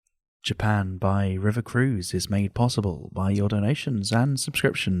Japan by River Cruise is made possible by your donations and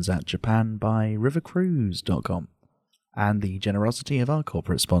subscriptions at japanbyrivercruise.com and the generosity of our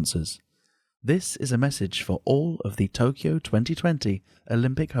corporate sponsors. This is a message for all of the Tokyo 2020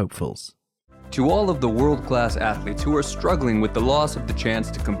 Olympic hopefuls. To all of the world-class athletes who are struggling with the loss of the chance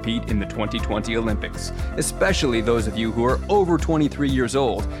to compete in the 2020 Olympics, especially those of you who are over 23 years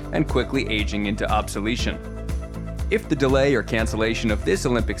old and quickly aging into obsolescence. If the delay or cancellation of this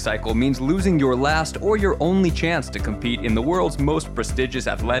Olympic cycle means losing your last or your only chance to compete in the world's most prestigious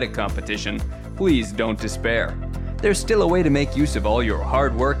athletic competition, please don't despair. There's still a way to make use of all your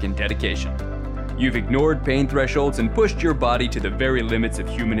hard work and dedication. You've ignored pain thresholds and pushed your body to the very limits of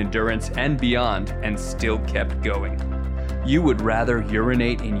human endurance and beyond, and still kept going. You would rather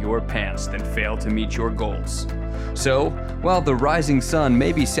urinate in your pants than fail to meet your goals. So, while the rising sun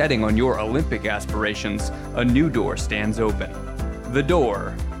may be setting on your Olympic aspirations, a new door stands open. The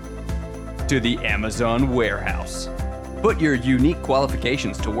door to the Amazon warehouse. Put your unique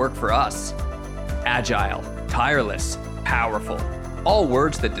qualifications to work for us. Agile, tireless, powerful. All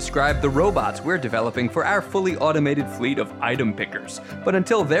words that describe the robots we're developing for our fully automated fleet of item pickers. But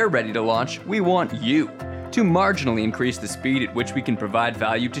until they're ready to launch, we want you to marginally increase the speed at which we can provide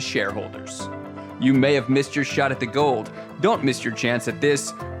value to shareholders. You may have missed your shot at the gold. Don't miss your chance at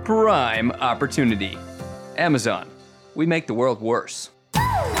this prime opportunity. Amazon, we make the world worse.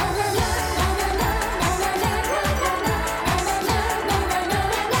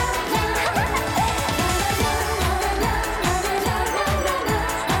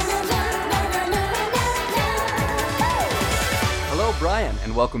 Brian,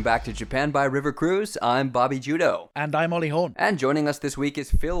 and welcome back to Japan by River Cruise. I'm Bobby Judo. And I'm Ollie Horn. And joining us this week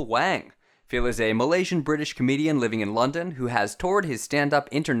is Phil Wang. Phil is a Malaysian-British comedian living in London who has toured his stand-up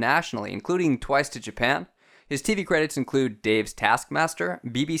internationally, including twice to Japan. His TV credits include Dave's Taskmaster,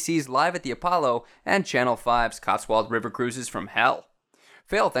 BBC's Live at the Apollo, and Channel 5's Cotswold River Cruises from Hell.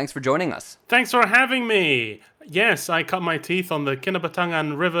 Phil, thanks for joining us. Thanks for having me. Yes, I cut my teeth on the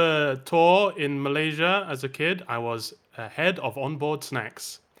Kinabatangan River tour in Malaysia as a kid. I was head of onboard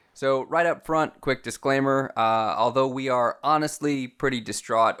snacks. So right up front, quick disclaimer, although we are honestly pretty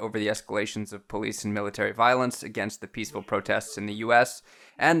distraught over the escalations of police and military violence against the peaceful protests in the US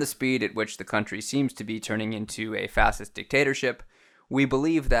and the speed at which the country seems to be turning into a fascist dictatorship, we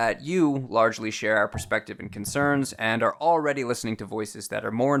believe that you largely share our perspective and concerns and are already listening to voices that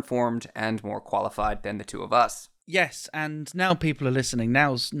are more informed and more qualified than the two of us. Yes, and now people are listening.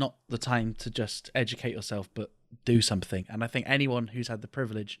 Now's not the time to just educate yourself, but do something. And I think anyone who's had the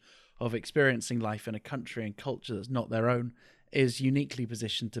privilege of experiencing life in a country and culture that's not their own is uniquely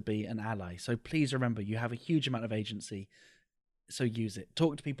positioned to be an ally. So please remember, you have a huge amount of agency, so use it.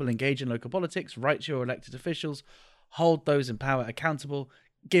 Talk to people, engage in local politics, write to your elected officials, hold those in power accountable,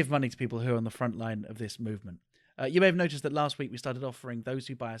 give money to people who are on the front line of this movement. You may have noticed that last week we started offering those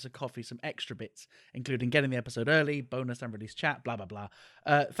who buy us a coffee some extra bits, including getting the episode early, bonus unreleased chat, blah, blah, blah.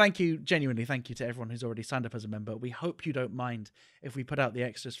 Genuinely thank you to everyone who's already signed up as a member. We hope you don't mind if we put out the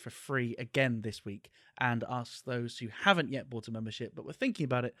extras for free again this week and ask those who haven't yet bought a membership but were thinking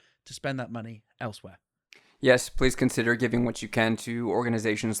about it to spend that money elsewhere. Yes, please consider giving what you can to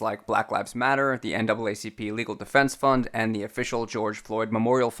organizations like Black Lives Matter, the NAACP Legal Defense Fund, and the official George Floyd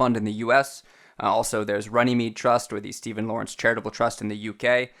Memorial Fund in the U.S., also, there's Runnymede Trust or the Stephen Lawrence Charitable Trust in the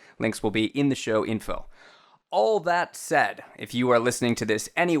UK. Links will be in the show info. All that said, if you are listening to this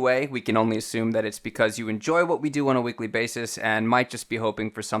anyway, we can only assume that it's because you enjoy what we do on a weekly basis and might just be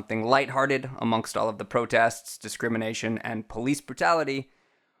hoping for something lighthearted amongst all of the protests, discrimination, and police brutality,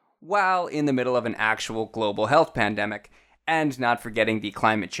 while in the middle of an actual global health pandemic, and not forgetting the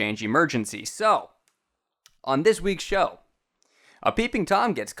climate change emergency. So, on this week's show, a peeping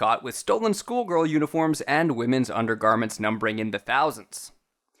Tom gets caught with stolen schoolgirl uniforms and women's undergarments numbering in the thousands.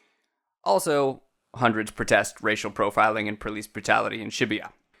 Also, hundreds protest racial profiling and police brutality in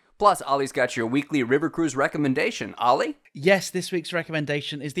Shibuya. Plus, Ollie's got your weekly River Cruise recommendation. Ollie? Yes, this week's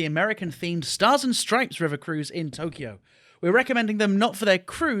recommendation is the American-themed Stars and Stripes River Cruise in Tokyo. We're recommending them not for their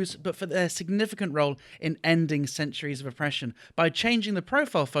cruise, but for their significant role in ending centuries of oppression by changing the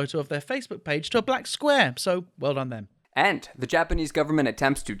profile photo of their Facebook page to a black square. So, well done them. And the Japanese government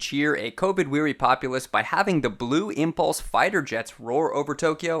attempts to cheer a COVID-weary populace by having the Blue Impulse fighter jets roar over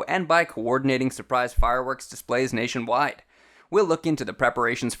Tokyo and by coordinating surprise fireworks displays nationwide. We'll look into the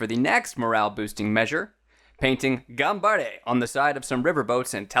preparations for the next morale-boosting measure, painting Gambare on the side of some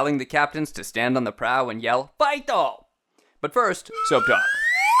riverboats and telling the captains to stand on the prow and yell, "Fighto!" But first, Soap Talk.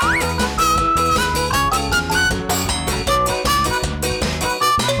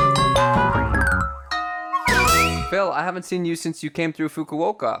 Phil, I haven't seen you since you came through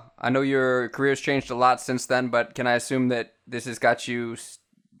Fukuoka. I know your career's changed a lot since then, but can I assume that this has got you,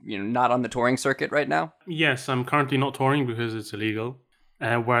 not on the touring circuit right now? Yes, I'm currently not touring because it's illegal,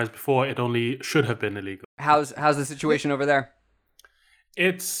 whereas before it only should have been illegal. How's the situation over there?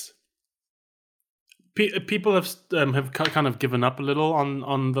 It's people have kind of given up a little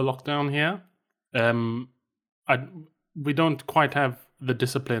on the lockdown here. We don't quite have the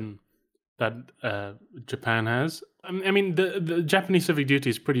discipline that Japan has. I mean, the Japanese civic duty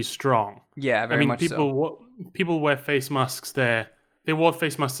is pretty strong. Yeah, very much so. People wear face masks there. They wore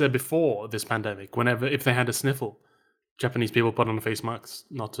face masks there before this pandemic. If they had a sniffle, Japanese people put on a face mask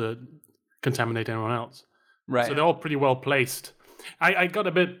not to contaminate anyone else. Right. So they're all pretty well placed. I got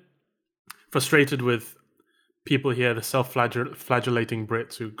a bit frustrated with people here, the self-flagellating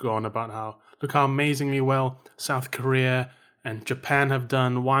Brits who go on about look how amazingly well South Korea and Japan have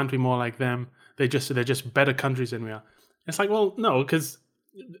done. Why aren't we more like them? They're just better countries than we are. It's like, well, no, because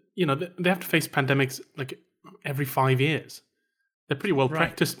they have to face pandemics like every 5 years. They're pretty well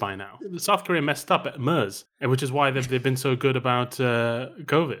practiced by now. South Korea messed up at MERS, which is why they've been so good about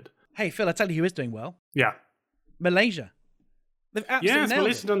COVID. Hey, Phil, I tell you who is doing well. Yeah. Malaysia. They've absolutely nailed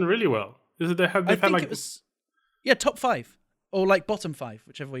Malaysia's it. done really well. It was, top 5 or like bottom 5,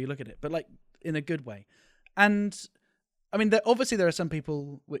 whichever way you look at it, but like in a good way. And I mean, there are some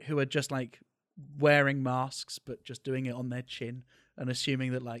people who are just like wearing masks, but just doing it on their chin and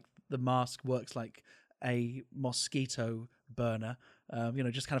assuming that like the mask works like a mosquito burner,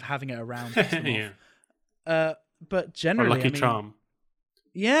 just kind of having it around. But generally, or lucky charm.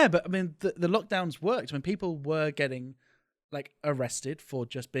 Yeah, but I mean, the lockdowns worked. I mean, people were getting like arrested for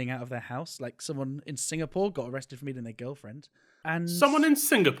just being out of their house. Like someone in Singapore got arrested for meeting their girlfriend. And someone in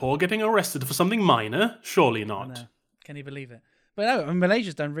Singapore getting arrested for something minor? Surely not. Can you believe it? But no, I mean,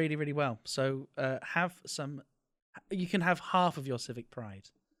 Malaysia's done really, really well. So you can have half of your civic pride.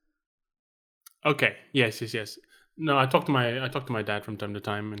 Okay. Yes. No, I talked to my dad from time to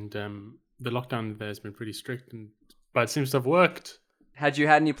time, and the lockdown there has been pretty strict, but it seems to have worked. Had you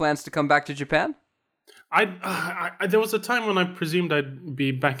had any plans to come back to Japan? There was a time when I presumed I'd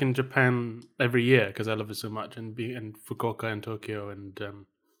be back in Japan every year because I love it so much, and be in Fukuoka and Tokyo, and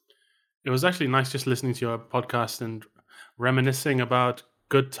it was actually nice just listening to your podcast and reminiscing about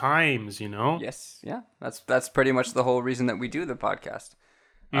good times. Yes, yeah, that's pretty much the whole reason that we do the podcast.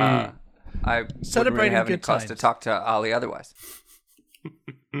 I wouldn't really have any cause to talk to Ali otherwise.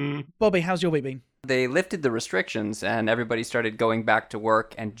 Bobby, how's your week been? They lifted the restrictions and everybody started going back to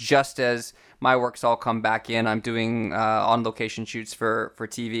work. And just as my work's all come back in, I'm doing on-location shoots for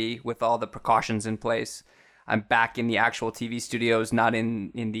TV with all the precautions in place. I'm back in the actual TV studios, not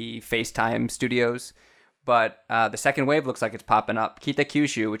in the FaceTime studios. But the second wave looks like it's popping up.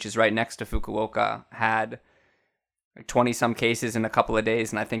 Kitakyushu, which is right next to Fukuoka, had 20-some cases in a couple of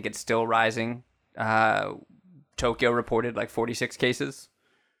days, and I think it's still rising. Tokyo reported like 46 cases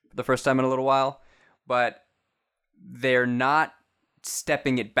for the first time in a little while. But they're not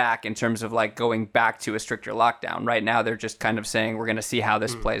stepping it back in terms of like going back to a stricter lockdown. Right now, they're just kind of saying, we're going to see how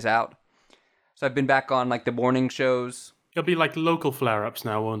this plays out. So I've been back on like the morning shows. It'll be like local flare-ups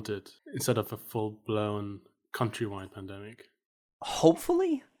now, won't it? Instead of a full-blown countrywide pandemic.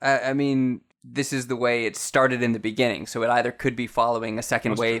 Hopefully. I mean, this is the way it started in the beginning. So it either could be following a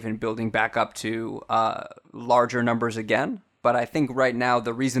second wave and building back up to larger numbers again. But I think right now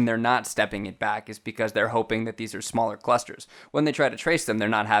the reason they're not stepping it back is because they're hoping that these are smaller clusters. When they try to trace them, they're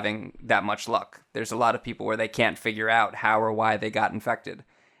not having that much luck. There's a lot of people where they can't figure out how or why they got infected.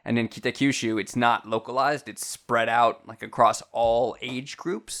 And in Kitakyushu, it's not localized. It's spread out like across all age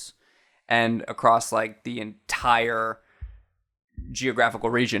groups and across like the entire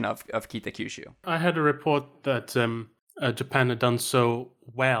geographical region of Kitakyushu. I had a report that Japan had done so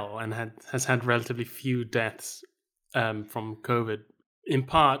well and has had relatively few deaths from COVID, in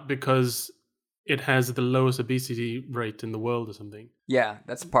part because it has the lowest obesity rate in the world or something. Yeah,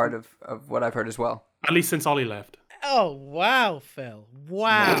 that's part of what I've heard as well. At least since Ollie left. Oh, wow, Phil.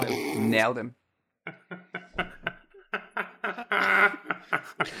 Wow. Nailed him.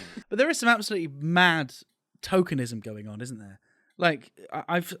 But there is some absolutely mad tokenism going on, isn't there? Like,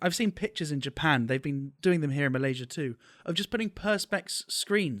 I've seen pictures in Japan, they've been doing them here in Malaysia too, of just putting Perspex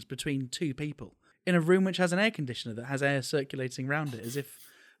screens between two people in a room which has an air conditioner that has air circulating around it, as if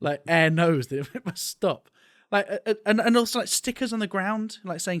like air knows that it must stop. Like, and also like stickers on the ground,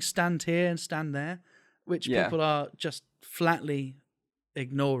 like saying stand here and stand there, which people are just flatly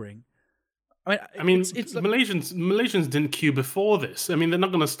ignoring. I mean, it's like, Malaysians didn't queue before this. I mean, they're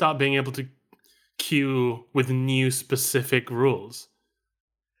not going to start being able to queue with new specific rules.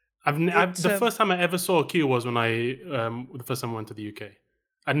 The first time I ever saw a queue was when the first time I went to the UK.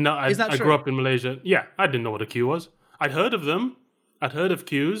 I grew up in Malaysia. Yeah, I didn't know what a queue was. I'd heard of them. I'd heard of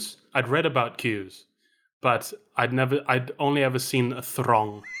queues. I'd read about queues. But I'd only ever seen a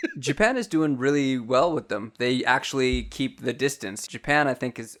throng. Japan is doing really well with them. They actually keep the distance. Japan, I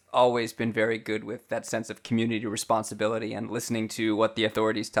think, has always been very good with that sense of community responsibility and listening to what the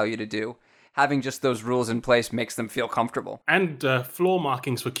authorities tell you to do. Having just those rules in place makes them feel comfortable. And floor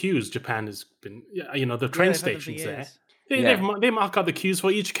markings for queues, Japan has been, the train stations there. They mark out the queues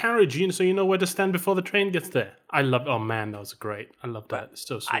for each carriage, so you know where to stand before the train gets there. Oh man, that was great. I love that. It's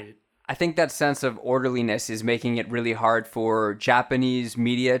so sweet. I think that sense of orderliness is making it really hard for Japanese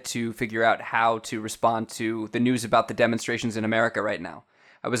media to figure out how to respond to the news about the demonstrations in America right now.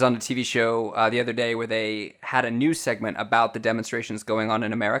 I was on a TV show the other day where they had a news segment about the demonstrations going on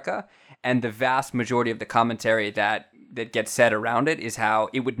in America, and the vast majority of the commentary that gets said around it is how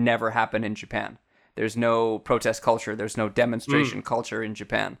it would never happen in Japan. There's no protest culture. There's no demonstration culture in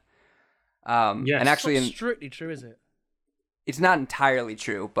Japan. Yes. And actually, it's not strictly true, is it? It's not entirely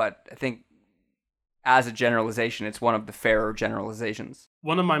true, but I think as a generalization, it's one of the fairer generalizations.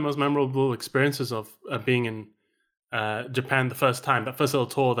 One of my most memorable experiences of being in Japan the first time, that first little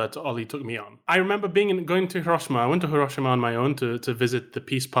tour that Ollie took me on. I remember going to Hiroshima. I went to Hiroshima on my own to visit the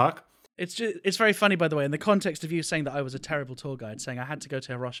Peace Park. It's very funny, by the way, in the context of you saying that I was a terrible tour guide, saying I had to go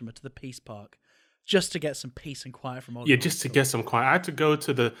to Hiroshima to the Peace Park just to get some peace and quiet from Ollie. Yeah, just to get some quiet. I had to go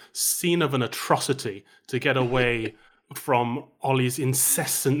to the scene of an atrocity to get away from Ollie's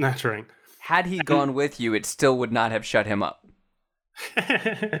incessant nattering. Had he gone with you, it still would not have shut him up.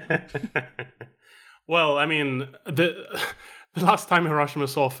 Well, I mean, the last time Hiroshima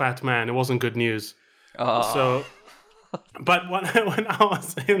saw a fat man, it wasn't good news. So, but when I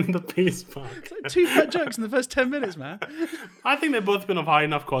was in the Peace Park... It's like 2 fat jokes in the first 10 minutes, man. I think they've both been of high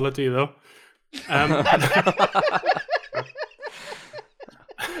enough quality, though.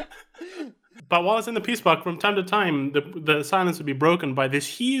 But while I was in the Peace Park, from time to time, the silence would be broken by this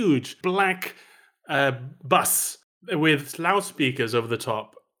huge black bus with loudspeakers over the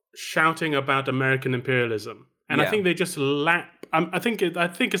top, shouting about American imperialism. And I think they just I think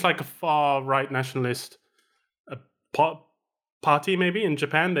it's like a far right nationalist party, maybe in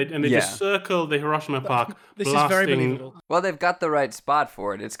Japan. They just circle the Hiroshima Park. This is very believable. Well, they've got the right spot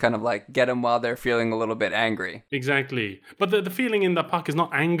for it. It's kind of like get them while they're feeling a little bit angry. Exactly. But the feeling in the park is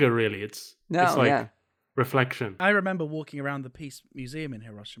not anger, really. It's like reflection. I remember walking around the Peace Museum in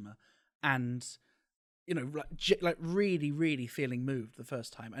Hiroshima and, like really, really feeling moved the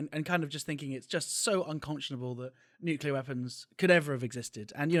first time and kind of just thinking it's just so unconscionable that nuclear weapons could ever have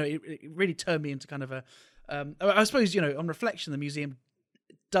existed. And, it really turned me into kind of a... I suppose, on reflection, the museum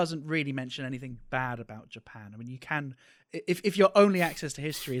doesn't really mention anything bad about Japan. I mean, you can... If your only access to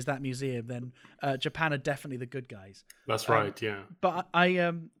history is that museum, then Japan are definitely the good guys. That's right, yeah. But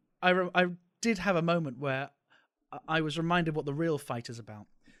I did have a moment where I was reminded what the real fight is about.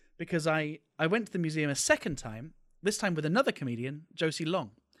 Because I went to the museum a second time, this time with another comedian, Josie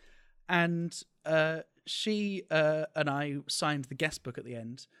Long. And she and I signed the guest book at the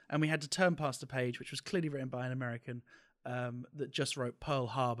end, and we had to turn past a page which was clearly written by an American that just wrote Pearl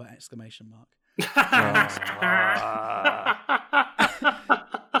Harbor ! And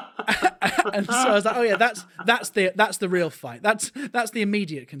so I was like, oh yeah, that's the real fight. That's the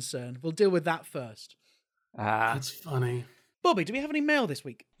immediate concern. We'll deal with that first. That's funny. Bobby, do we have any mail this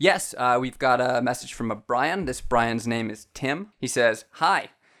week? Yes, we've got a message from a Brian. This Brian's name is Tim. He says, "Hi,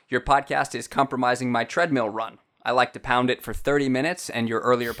 your podcast is compromising my treadmill run. I like to pound it for 30 minutes, and your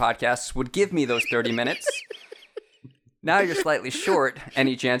earlier podcasts would give me those 30 minutes. Now you're slightly short.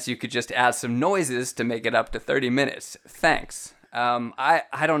 Any chance you could just add some noises to make it up to 30 minutes? Thanks."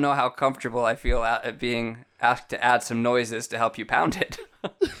 I don't know how comfortable I feel at being asked to add some noises to help you pound it.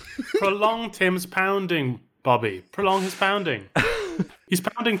 Prolong Tim's pounding, Bobby. Prolong his pounding. He's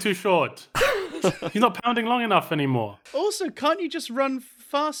pounding too short. He's not pounding long enough anymore. Also, can't you just run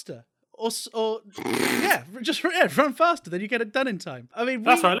faster? Or run faster, then you get it done in time. I mean,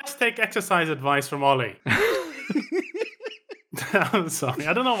 that's right. Let's take exercise advice from Ollie. I'm sorry.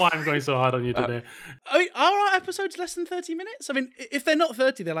 I don't know why I'm going so hard on you today. Are our episodes less than 30 minutes? I mean, if they're not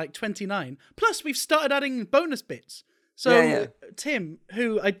 30, they're like 29. Plus, we've started adding bonus bits. So, Tim,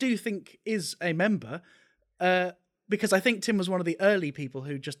 who I do think is a member, because I think Tim was one of the early people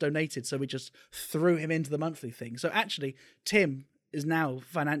who just donated, so we just threw him into the monthly thing. So actually, Tim is now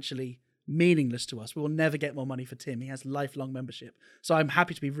financially meaningless to us. We will never get more money for Tim. He has lifelong membership. So I'm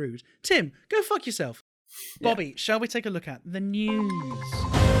happy to be rude. Tim, go fuck yourself. Bobby, shall we take a look at the news?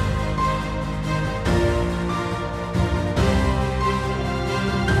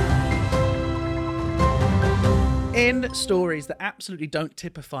 In stories that absolutely don't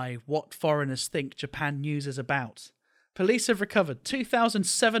typify what foreigners think Japan news is about, police have recovered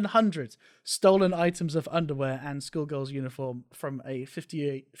 2,700 stolen items of underwear and schoolgirls' uniform from a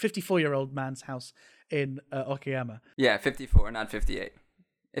 54-year-old man's house in Okayama. Yeah, 54, not 58.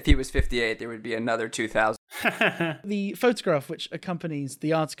 If he was 58, there would be another 2,000. The photograph which accompanies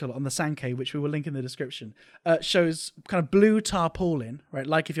the article on the Sankei, which we will link in the description, shows kind of blue tarpaulin, right,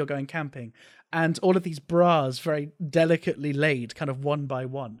 like if you're going camping, and all of these bras very delicately laid, kind of one by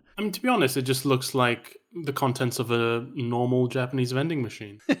one. I mean, to be honest, it just looks like the contents of a normal Japanese vending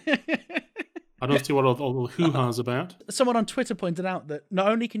machine. I don't see what all the hoo-ha's about. Someone on Twitter pointed out that not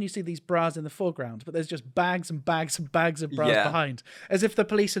only can you see these bras in the foreground, but there's just bags and bags and bags of bras behind, as if the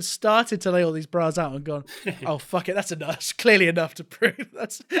police had started to lay all these bras out and gone, oh, fuck it, that's enough. It's clearly enough to prove.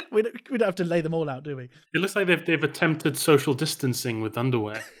 We don't have to lay them all out, do we? It looks like they've attempted social distancing with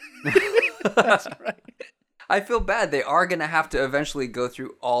underwear. That's right. I feel bad. They are going to have to eventually go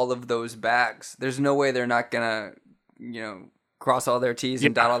through all of those bags. There's no way they're not going to, cross all their T's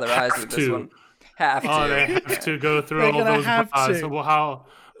and dot all their I's with this one. Have to. Oh, they have to go through all those bars. Well, how?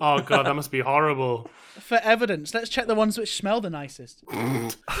 Oh, God, that must be horrible. For evidence, let's check the ones which smell the nicest.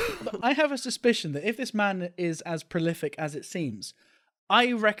 But I have a suspicion that if this man is as prolific as it seems,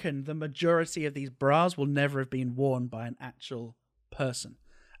 I reckon the majority of these bras will never have been worn by an actual person.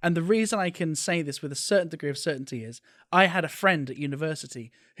 And the reason I can say this with a certain degree of certainty is I had a friend at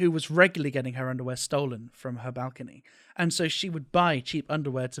university who was regularly getting her underwear stolen from her balcony. And so she would buy cheap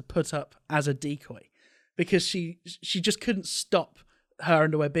underwear to put up as a decoy because she just couldn't stop her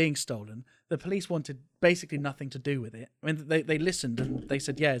underwear being stolen. The police wanted basically nothing to do with it. I mean, they listened and they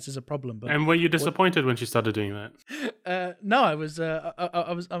said, "Yeah, this is a problem." But and were you disappointed when she started doing that? No, I was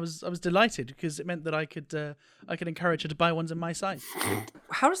delighted because it meant that I could encourage her to buy ones in my size.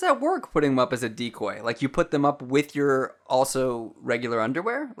 How does that work? Putting them up as a decoy, like you put them up with your also regular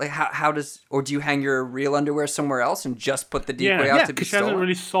underwear. Like how does, or do you hang your real underwear somewhere else and just put the decoy out to be stolen? She hasn't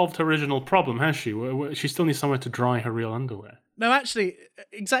really solved her original problem, has she? She still needs somewhere to dry her real underwear. No, actually,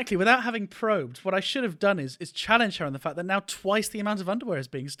 exactly. Without having probed, what I should have done is challenge her on the fact that now twice the amount of underwear is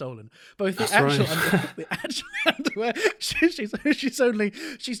being stolen. Both the actual underwear.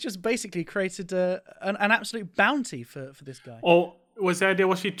 She's just basically created an absolute bounty for this guy. Or was the idea,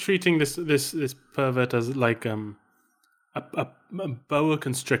 was she treating this pervert as like a boa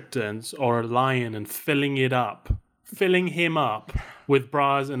constrictor or a lion and filling him up with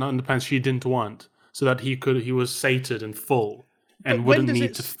bras and underpants she didn't want, so that he was sated and full and wouldn't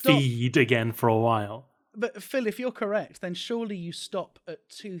need to feed again for a while? But Phil, if you're correct, then surely you stop at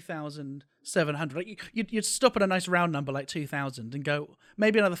 2,700. Like you'd stop at a nice round number like 2,000 and go,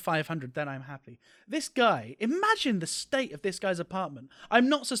 maybe another 500, then I'm happy. This guy, imagine the state of this guy's apartment. I'm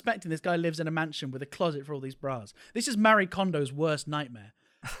not suspecting this guy lives in a mansion with a closet for all these bras. This is Marie Kondo's worst nightmare,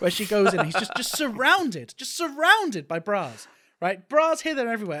 where she goes in and he's just surrounded by bras. Right? Bras here, there,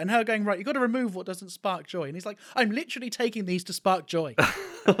 and everywhere. And her going, right, you've got to remove what doesn't spark joy. And he's like, I'm literally taking these to spark joy.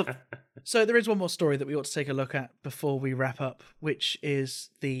 So there is one more story that we ought to take a look at before we wrap up, which is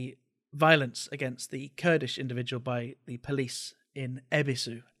the violence against the Kurdish individual by the police in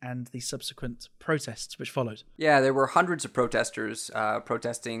Ebisu and the subsequent protests which followed. Yeah, there were hundreds of protesters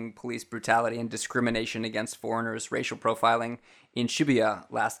protesting police brutality and discrimination against foreigners, racial profiling in Shibuya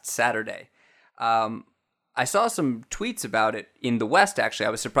last Saturday. I saw some tweets about it in the West, actually. I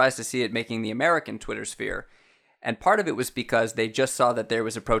was surprised to see it making the American Twitter sphere. And part of it was because they just saw that there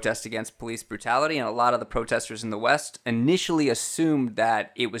was a protest against police brutality, and a lot of the protesters in the West initially assumed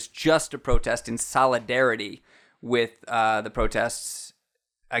that it was just a protest in solidarity with the protests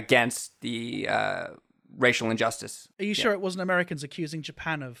against the racial injustice. Are you sure it wasn't Americans accusing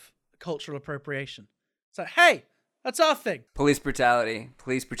Japan of cultural appropriation? It's like, hey, that's our thing. Police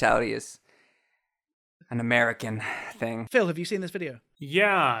brutality is an American thing. Phil, have you seen this video?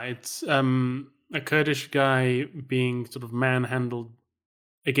 Yeah, it's a Kurdish guy being sort of manhandled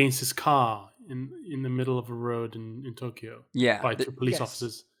against his car in the middle of a road in Tokyo. Yeah, by two police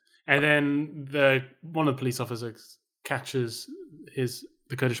officers, and then one of the police officers catches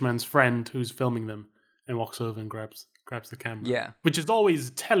the Kurdish man's friend who's filming them and walks over and grabs the camera. Yeah, which is always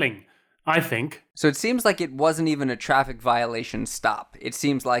telling, I think. So it seems like it wasn't even a traffic violation stop. It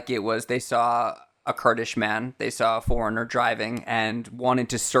seems like it was they saw a Kurdish man, they saw a foreigner driving and wanted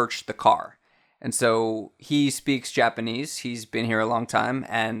to search the car. And so he speaks Japanese, he's been here a long time,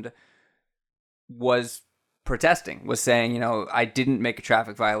 and was protesting, was saying, I didn't make a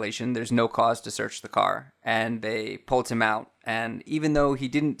traffic violation, there's no cause to search the car. And they pulled him out, and even though he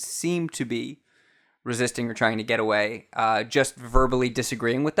didn't seem to be resisting or trying to get away, just verbally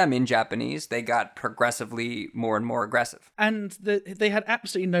disagreeing with them in Japanese, they got progressively more and more aggressive. And they had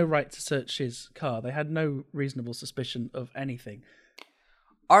absolutely no right to search his car. They had no reasonable suspicion of anything.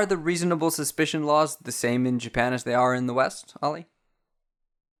 Are the reasonable suspicion laws the same in Japan as they are in the West, Ollie?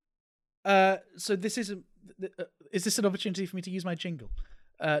 So this isn't. Is this an opportunity for me to use my jingle?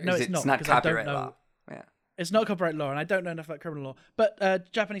 No, it's not. It's not because copyright I don't know. law. Yeah. It's not copyright law, and I don't know enough about criminal law.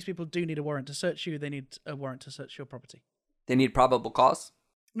 But Japanese people do need a warrant to search you. They need a warrant to search your property. They need probable cause?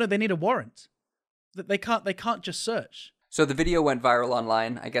 No, they need a warrant. They can't just search. So the video went viral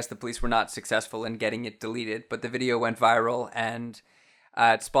online. I guess the police were not successful in getting it deleted, but the video went viral, and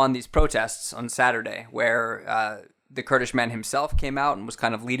it spawned these protests on Saturday where the Kurdish man himself came out and was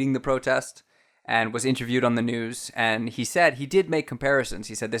kind of leading the protest and was interviewed on the news. And he said he did make comparisons.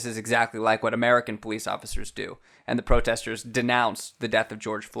 He said this is exactly like what American police officers do. And the protesters denounced the death of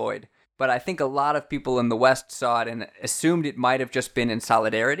George Floyd. But I think a lot of people in the West saw it and assumed it might have just been in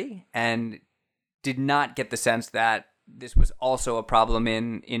solidarity and did not get the sense that this was also a problem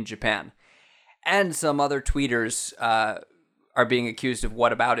in Japan. And some other tweeters are being accused of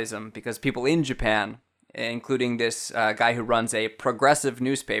whataboutism because people in Japan, including this guy who runs a progressive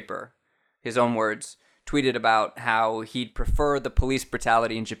newspaper, his own words, tweeted about how he'd prefer the police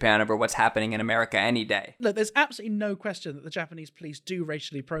brutality in Japan over what's happening in America any day. Look, there's absolutely no question that the Japanese police do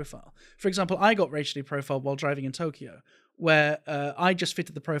racially profile. For example, I got racially profiled while driving in Tokyo, where I just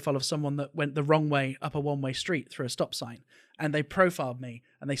fitted the profile of someone that went the wrong way up a one-way street through a stop sign, and they profiled me,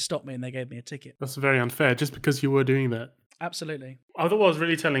 and they stopped me, and they gave me a ticket. That's very unfair, just because you were doing that. Absolutely. I thought what was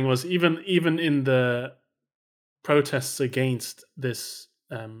really telling was even in the protests against this,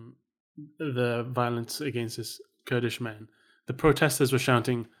 the violence against this Kurdish man, the protesters were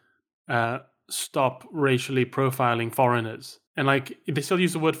shouting, "Stop racially profiling foreigners." And like they still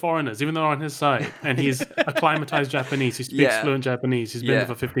use the word foreigners, even though they're on his side. And he's acclimatized Japanese. He speaks fluent Japanese. He's been there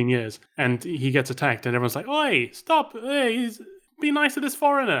for 15 years. And he gets attacked, and everyone's like, "Oi, stop! Hey, be nice to this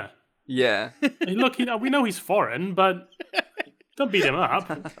foreigner." Yeah. Hey, look, we know he's foreign, but don't beat him up.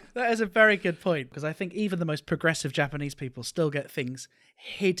 That is a very good point, because I think even the most progressive Japanese people still get things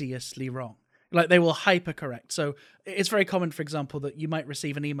hideously wrong. Like, they will hypercorrect. So it's very common, for example, that you might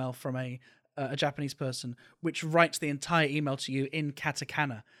receive an email from a Japanese person which writes the entire email to you in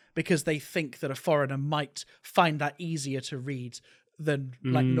katakana because they think that a foreigner might find that easier to read than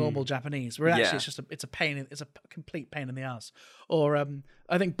like normal Japanese, where actually it's a complete pain in the ass. Or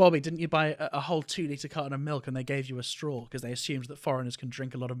I think, Bobby, didn't you buy a whole 2-liter carton of milk and they gave you a straw because they assumed that foreigners can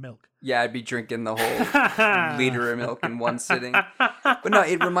drink a lot of milk? Yeah, I'd be drinking the whole liter of milk in one sitting. But no,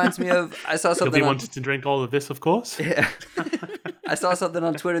 it reminds me of, I saw something. They wanted to drink all of this, of course. Yeah. I saw something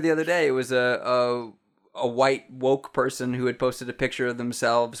on Twitter the other day. It was a white woke person who had posted a picture of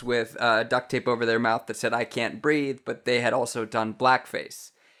themselves with duct tape over their mouth that said, "I can't breathe," but they had also done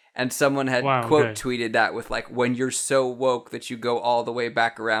blackface. And someone had tweeted that with like, "When you're so woke that you go all the way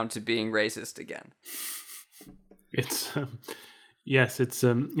back around to being racist again." It's it's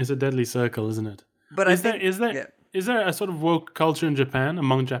a deadly circle, isn't it? But is there a sort of woke culture in Japan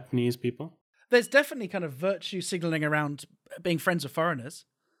among Japanese people? There's definitely kind of virtue signaling around being friends with foreigners.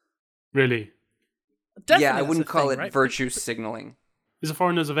 Really? Definitely, yeah, I wouldn't call it right? virtue signaling. Is it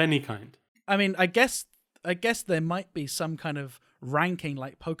foreigners of any kind? I mean, I guess there might be some kind of ranking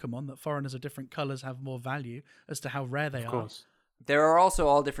like Pokemon that foreigners of different colors have more value as to how rare they are. Of course. There are also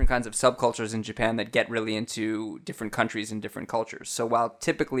all different kinds of subcultures in Japan that get really into different countries and different cultures. So while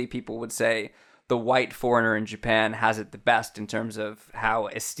typically people would say the white foreigner in Japan has it the best in terms of how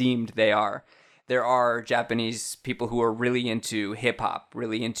esteemed they are, there are Japanese people who are really into hip-hop,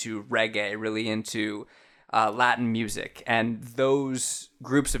 really into reggae, really into Latin music. And those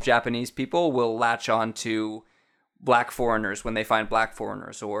groups of Japanese people will latch on to black foreigners when they find black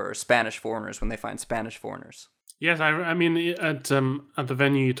foreigners, or Spanish foreigners when they find Spanish foreigners. Yes, I mean, at the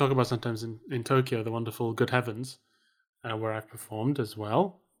venue you talk about sometimes in Tokyo, the wonderful Good Heavens, where I've performed as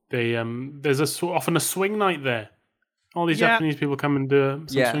well. There's often a swing night there. All these Japanese people come and do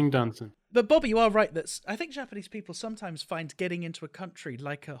some swing dancing. But Bobby, you are right. I think Japanese people sometimes find getting into a country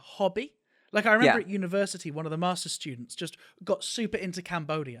like a hobby. Like I remember at university, one of the master's students just got super into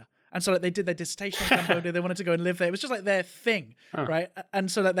Cambodia. And so like, they did their dissertation on Cambodia. They wanted to go and live there. It was just like their thing, right?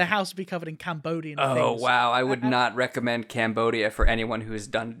 And so like, their house would be covered in Cambodian things. Oh, wow. I would not recommend Cambodia for anyone who has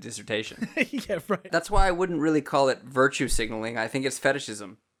done a dissertation. Yeah, right. That's why I wouldn't really call it virtue signaling. I think it's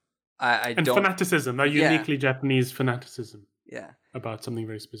fetishism. I don't... fanaticism, that uniquely Japanese fanaticism. Yeah. about something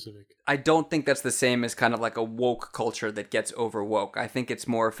very specific. I don't think that's the same as kind of like a woke culture that gets over woke. I think it's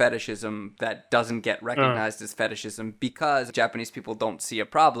more fetishism that doesn't get recognized as fetishism because Japanese people don't see a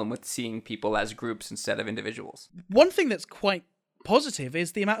problem with seeing people as groups instead of individuals. One thing that's quite positive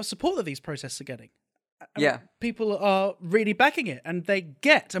is the amount of support that these protests are getting. I mean, people are really backing it, and they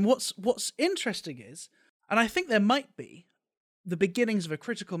get. And what's interesting is, and I think there might be the beginnings of a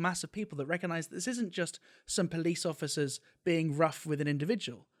critical mass of people that recognize that this isn't just some police officers being rough with an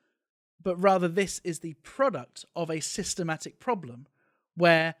individual, but rather this is the product of a systematic problem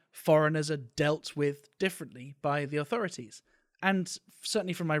where foreigners are dealt with differently by the authorities. And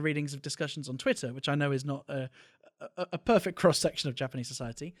certainly from my readings of discussions on Twitter, which I know is not a perfect cross-section of Japanese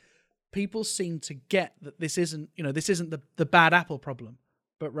society, people seem to get that this isn't the bad apple problem,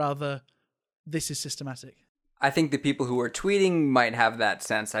 but rather this is systematic. I think the people who are tweeting might have that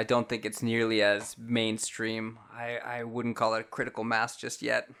sense. I don't think it's nearly as mainstream. I wouldn't call it a critical mass just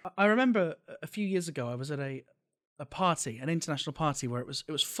yet. I remember a few years ago I was at a party, an international party, where it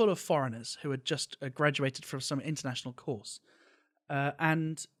was full of foreigners who had just graduated from some international course.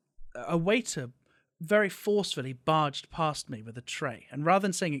 And a waiter very forcefully barged past me with a tray. And rather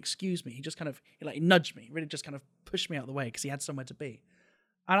than saying, "Excuse me," he just he nudged me, really just kind of pushed me out of the way because he had somewhere to be.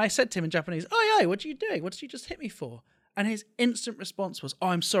 And I said to him in Japanese, "Oi, what are you doing? What did you just hit me for?" And his instant response was, "Oh,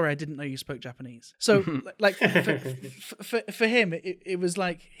 I'm sorry, I didn't know you spoke Japanese." So, like, for him, it was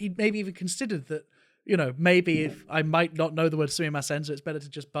like he maybe even considered that, maybe if I might not know the word sumimasen, so it's better to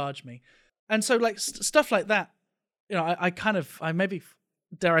just barge me. And so, like, stuff like that, I maybe,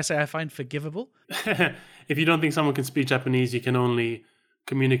 dare I say, I find forgivable. If you don't think someone can speak Japanese, you can only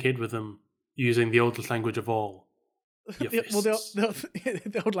communicate with them using the oldest language of all.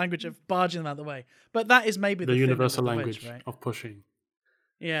 The old language of barging them out of the way, but that is maybe the universal language right? of pushing.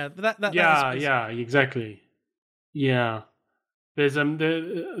 Yeah, but that yeah, exactly. Yeah, there's I think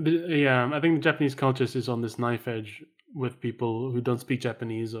the Japanese culture is on this knife edge with people who don't speak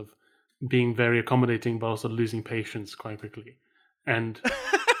Japanese of being very accommodating, but also losing patience quite quickly, and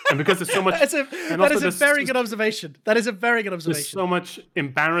because there's so much. That is a very good observation. There's so much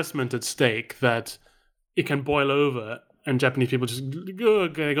embarrassment at stake that it can boil over, and Japanese people just they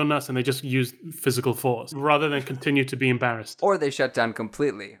go nuts and they just use physical force rather than continue to be embarrassed. Or they shut down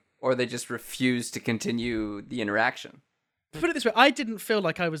completely, or they just refuse to continue the interaction. Put it this way, I didn't feel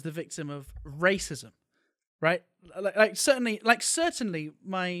like I was the victim of racism, right? Certainly,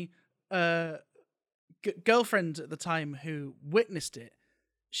 my girlfriend at the time who witnessed it,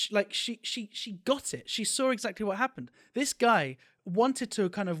 she got it. She saw exactly what happened. This guy wanted to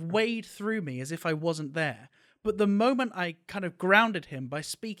kind of wade through me as if I wasn't there. But the moment I kind of grounded him by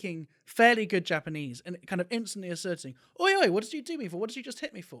speaking fairly good Japanese and kind of instantly asserting, "Oi, what did you do me for? What did you just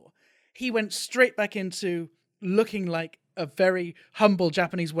hit me for?" He went straight back into looking like a very humble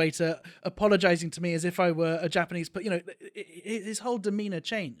Japanese waiter, apologizing to me as if I were a Japanese. But, his whole demeanor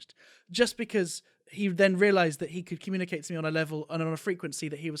changed just because he then realized that he could communicate to me on a level and on a frequency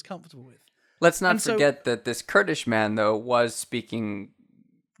that he was comfortable with. Let's not forget that this Kurdish man, though, was speaking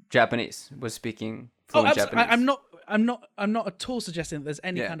Japanese. Was speaking fluent Japanese. I'm not at all suggesting that there's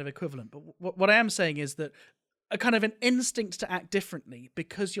any kind of equivalent. But what I am saying is that a kind of an instinct to act differently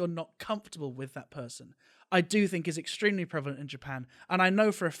because you're not comfortable with that person, I do think is extremely prevalent in Japan. And I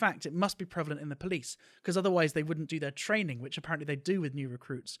know for a fact it must be prevalent in the police, because otherwise they wouldn't do their training, which apparently they do with new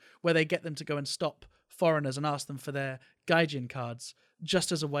recruits, where they get them to go and stop foreigners and ask them for their gaijin cards,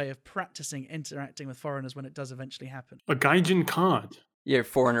 just as a way of practicing interacting with foreigners when it does eventually happen. A gaijin card? Your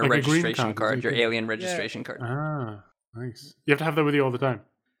foreigner like registration card, your alien registration card. Ah, nice. You have to have that with you all the time.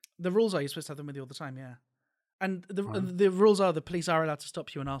 The rules are you're supposed to have them with you all the time, yeah. And the rules are the police are allowed to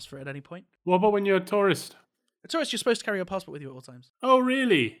stop you and ask for it at any point. What about when you're a tourist? A tourist, you're supposed to carry your passport with you at all times. Oh,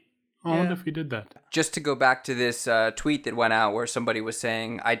 really? I wonder if we did that. Just to go back to this tweet that went out where somebody was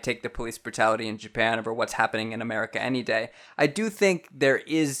saying, "I'd take the police brutality in Japan over what's happening in America any day." I do think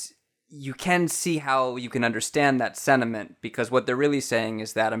you can see how you can understand that sentiment, because what they're really saying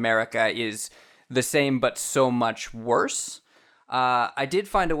is that America is the same but so much worse. I did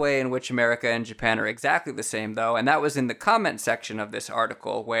find a way in which America and Japan are exactly the same, though, and that was in the comment section of this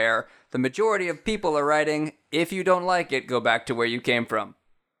article, where the majority of people are writing, "If you don't like it, go back to where you came from."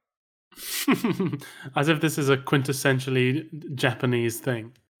 As if this is a quintessentially Japanese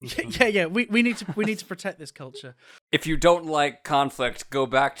thing. Yeah. We need to protect this culture. If you don't like conflict, go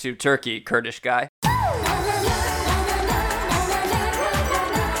back to Turkey, Kurdish guy.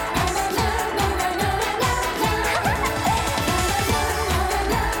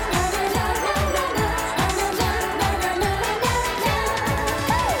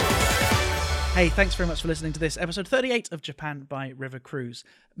 Hey, thanks very much for listening to this episode 38 of Japan by River Cruise.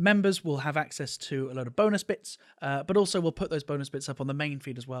 Members will have access to a load of bonus bits, but also we'll put those bonus bits up on the main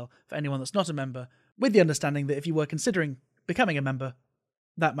feed as well for anyone that's not a member, with the understanding that if you were considering becoming a member,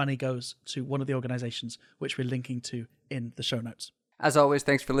 that money goes to one of the organizations which we're linking to in the show notes. As always,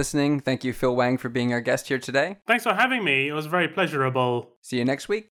 thanks for listening. Thank you, Phil Wang, for being our guest here today. Thanks for having me. It was very pleasurable. See you next week.